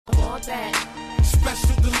want that.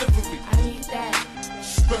 Special delivery. I need that.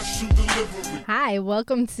 Special delivery. Hi,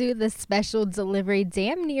 welcome to the Special Delivery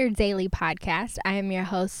Damn Near Daily podcast. I am your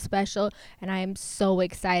host, Special, and I am so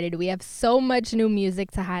excited. We have so much new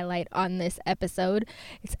music to highlight on this episode.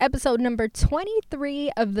 It's episode number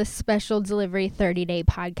 23 of the Special Delivery 30-Day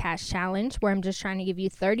Podcast Challenge, where I'm just trying to give you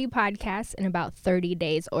 30 podcasts in about 30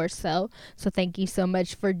 days or so. So thank you so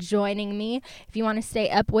much for joining me. If you want to stay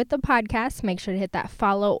up with the podcast, make sure to hit that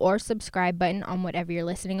follow or subscribe button on whatever you're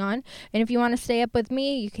listening on. And if you want to stay up with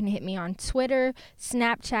me, you can hit me on Twitter,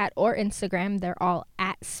 Snapchat, or Instagram. They're all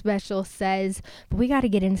at Special Says. But we got to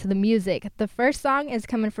get into the music. The first song is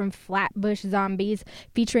coming from Flatbush Zombies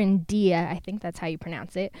featuring Dia. I think that's how you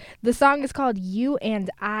pronounce it. The song is called You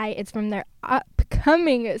and I. It's from their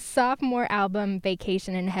upcoming sophomore album,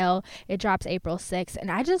 Vacation in Hell. It drops April 6th.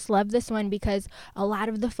 And I just love this one because a lot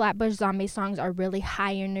of the Flatbush Zombies songs are really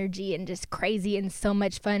high energy and just crazy and so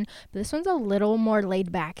much fun. But this one's a little more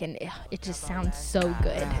laid back and it just sounds so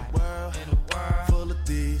good. World full of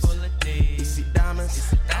thieves. We see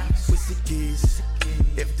diamonds, we see keys.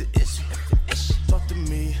 If the issue, talk to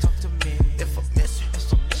me. If I miss you,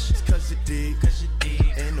 it's cause you're deep.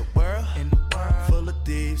 In the world full of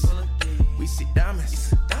thieves. We see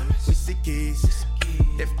diamonds, we see keys.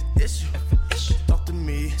 If the issue, talk to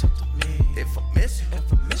me. If I miss you,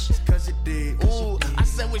 it's cause you're deep. Ooh, I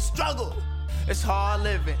said we struggle. It's hard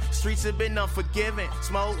living, streets have been unforgiving.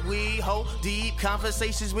 Smoke weed, hold deep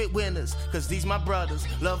conversations with winners. Cause these my brothers,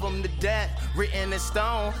 love them to death, written in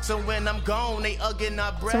stone. So when I'm gone, they hugging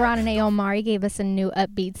our breath. Taranane Omari gave us a new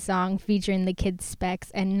upbeat song featuring the Kid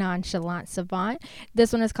Specs and Nonchalant Savant.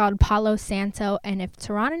 This one is called Palo Santo. And if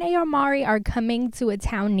Taranane Omari are coming to a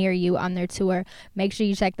town near you on their tour, make sure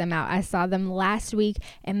you check them out. I saw them last week,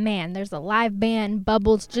 and man, there's a live band,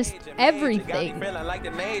 bubbles, just everything. Feeling like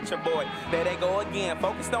the nature boy. There they go again,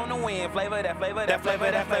 focused on the win. Flavor, that flavor, that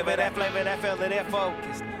flavor, that flavor, that flavor, that flavor, that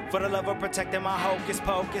focused. For the love of protecting my hocus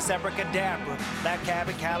pocus, abracadabra. Black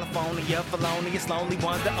Cabin, California, felonious, lonely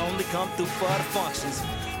ones that only come through for the functions.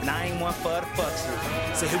 And I ain't one for the fuck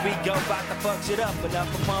shit. So here we go, about to fuck shit up and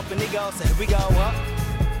up and pump and it goes. So here we go, up.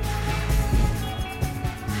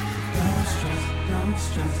 Don't stress, don't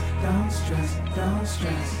stress, don't stress, don't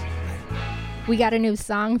stress. We got a new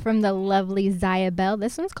song from the lovely Zaya Bell.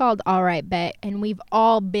 This one's called All Right Bet, and we've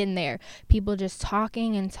all been there. People just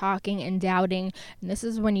talking and doubting, and this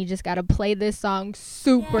is when you just gotta play this song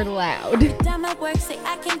super loud. Done my work, say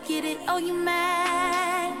I can't get it. Oh, you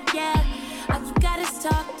mad? Yeah. All you got is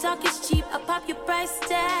talk is cheap. I pop your price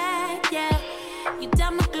tag. Yeah. You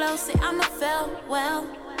done my glow, say I'ma fail. Well,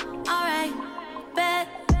 all right, bet.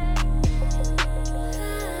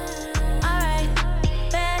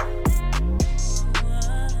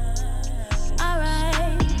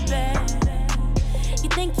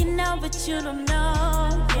 Think you know, but you don't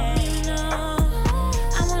know. Yeah, you know.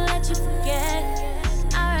 I won't let you forget.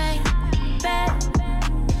 Alright,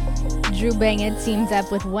 bet. Drew Banga teams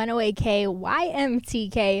up with 108K,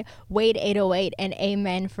 YMTK, Wade 808, and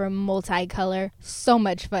Amen for Multicolor. So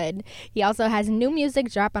much fun. He also has new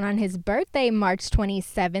music dropping on his birthday, March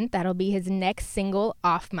 27th. That'll be his next single,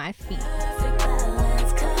 Off My Feet.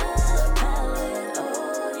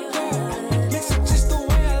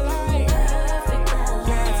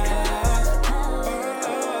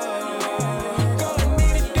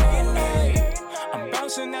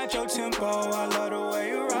 At your tempo, I love the way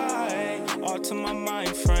you ride. All to my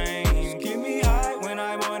mind frame. Get me high when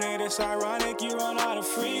I want it. It's ironic you run out of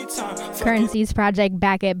free time. Currency's project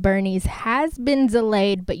Back at Bernie's has been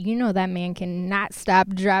delayed, but you know that man cannot stop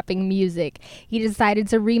dropping music. He decided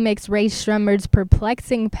to remix Ray Strummer's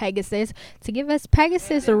Perplexing Pegasus to give us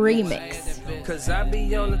Pegasus Remix. Cause I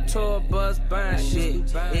be on the tour bus buying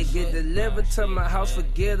shit. It get delivered to my house,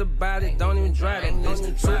 forget about it. Don't even drive that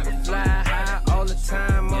bitch. Super fly high all the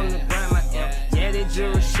time on the grind like yeah, they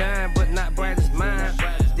jewelry shine, but not bright as mine.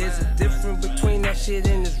 There's a difference between that shit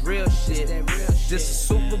and this real shit. This a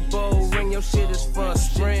Super Bowl ring, your shit is for a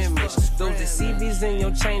scrimmage. Those are CVs in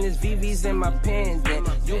your chain, is VVs in my pendant.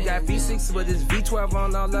 You got V6, but it's V12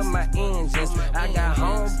 on all of my engines. I got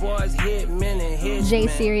homeboys, hitmen, and hitmen. Jay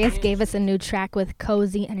Serious gave us a new track with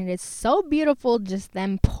Cozy, and it is so beautiful, just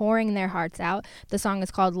them pouring their hearts out. The song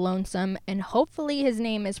is called Lonesome, and hopefully his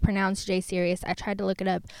name is pronounced Jay Serious. I tried to look it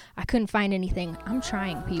up. I couldn't find anything. I'm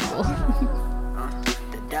trying, people.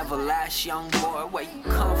 The devil ass young boy, where you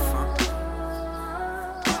come from?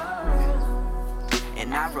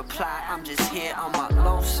 And I reply, I'm just here on my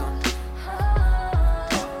lonesome.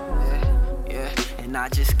 Yeah. And I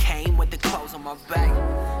just came with the clothes on my back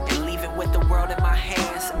and leaving with the world in my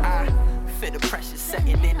hands. I feel the pressure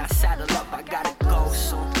setting in, I saddle up, I gotta go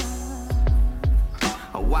soon.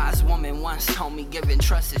 woman once told me giving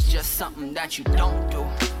trust is just something that you don't do.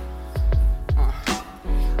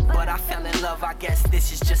 But I fell in love, I guess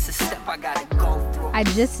this is just a step I gotta go through. I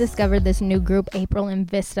just discovered this new group, April and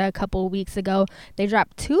Vista, a couple weeks ago. They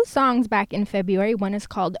dropped 2 songs back in February. One is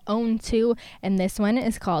called Own 2, and this one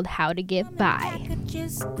is called How to Get By. I could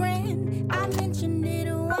just grin. I mentioned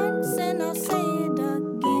it once and I'll say it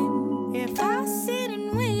again. If I sit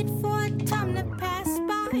and wait for time to pass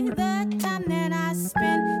by, the time that I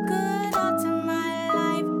spend, good all to my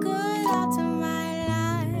life, good all to my life.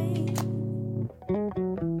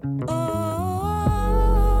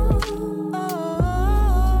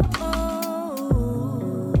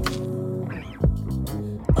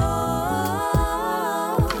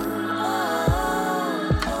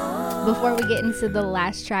 Before we get into the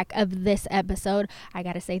last track of this episode, I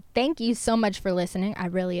gotta say thank you so much for listening. I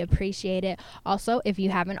really appreciate it. Also, if you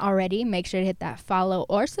haven't already, make sure to hit that follow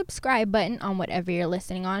or subscribe button on whatever you're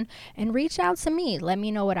listening on, and reach out to me. Let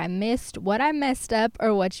me know what I missed, what I messed up,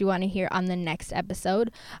 or what you want to hear on the next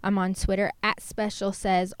episode. I'm on Twitter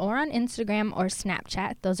 @SpecialSays or on Instagram or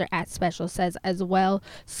Snapchat. Those are @SpecialSays as well.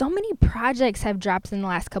 So many projects have dropped in the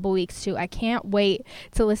last couple weeks too. I can't wait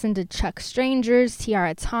to listen to Chuck Strangers,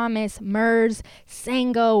 Tiara Thomas, Murs,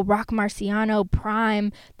 Sango, Rock Marciano,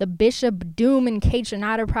 Prime, the Bishop, Doom, and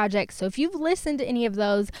Kaytranada projects. So if you've listened to any of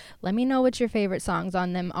those, let me know what your favorite songs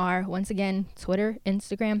on them are. Once again, Twitter,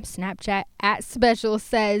 Instagram, Snapchat,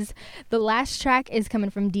 @SpecialSays. The last track is coming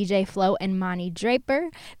from DJ Flow and Monty Draper.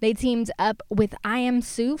 They teamed up with I Am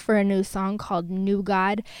Sue for a new song called New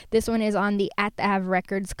God. This one is on the At the Ave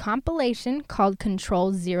Records compilation called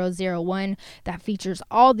Control 001 that features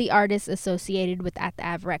all the artists associated with At the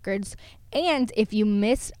Ave Records. And if you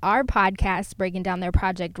missed our podcast breaking down their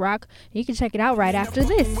project Rock, you can check it out right after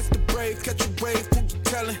this. With the brave, catch a wave, who you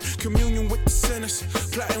telling? Communion with the sinners,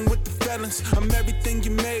 plotting with the felons. I'm everything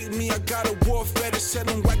you made me. I got a war fetish. Said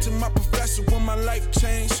I'm right to my professor when my life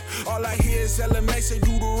changed. All I hear is LMA say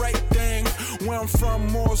do the right thing. Where I'm from,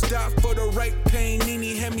 morals die for the right pain.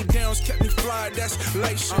 Nene hand-me-downs kept me fly. That's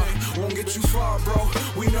light shine. Won't get you far, bro.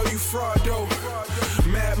 We know you fraud though.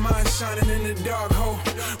 Mad mind shining in the dark hole.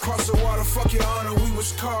 Cross the water, fuck your honor, we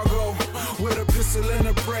was cargo. With a pistol and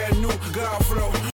a brand new God flow.